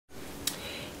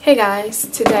Hey guys,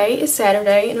 today is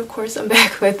Saturday and of course I'm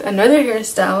back with another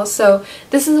hairstyle. So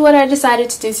this is what I decided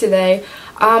to do today.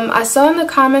 I saw in the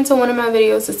comments on one of my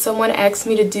videos that someone asked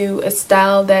me to do a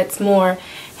style that's more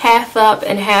half up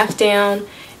and half down,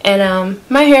 and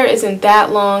my hair isn't that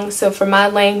long, so for my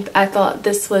length I thought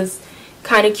this was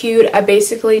kind of cute. I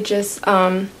basically just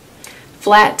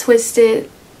flat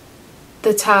twisted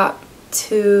the top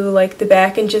to like the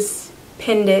back and just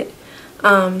pinned it.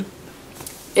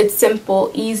 It's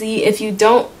simple, easy. If you're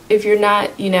not,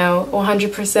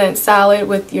 100% solid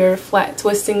with your flat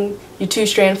twisting, your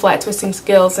two-strand flat twisting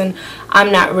skills, and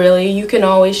I'm not really, you can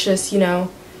always just, do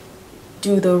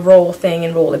the roll thing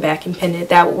and roll it back and pin it.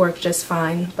 That would work just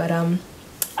fine. But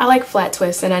I like flat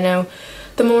twists, and I know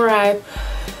the more I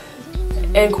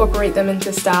incorporate them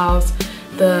into styles,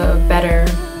 the better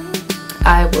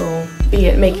I will be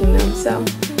at making them. So,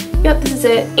 yep, this is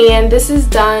it. And this is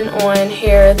done on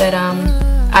hair that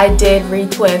I did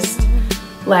retwist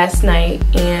last night,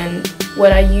 and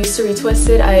what I used to retwist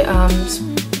it, I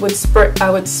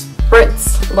would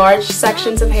spritz large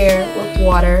sections of hair with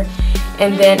water,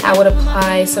 and then I would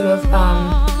apply some of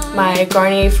my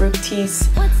Garnier Fructis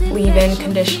leave-in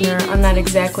conditioner. I'm not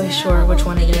exactly sure which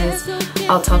one it is.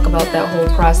 I'll talk about that whole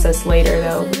process later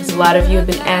though, because a lot of you have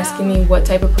been asking me what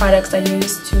type of products I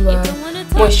use to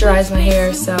moisturize my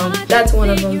hair, so that's one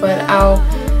of them, but I'll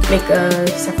make a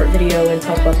separate video and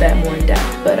talk about that more in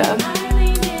depth. But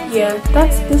yeah,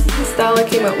 this is the style I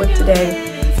came up with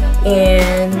today,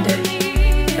 and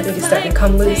I think it's starting to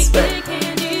come loose, but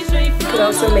you could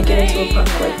also make it into a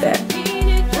puff like that,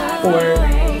 or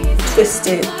twist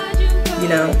it,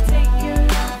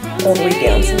 all the way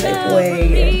down some type of way,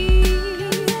 and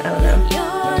I don't know.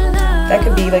 That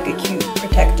could be like a cute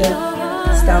protective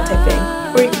style type thing,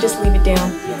 or you could just leave it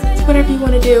down. It's whatever you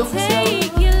want to do. So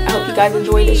I hope you guys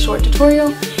enjoyed this short tutorial,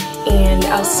 and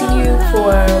I'll see you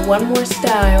for one more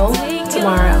style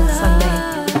tomorrow, Sunday.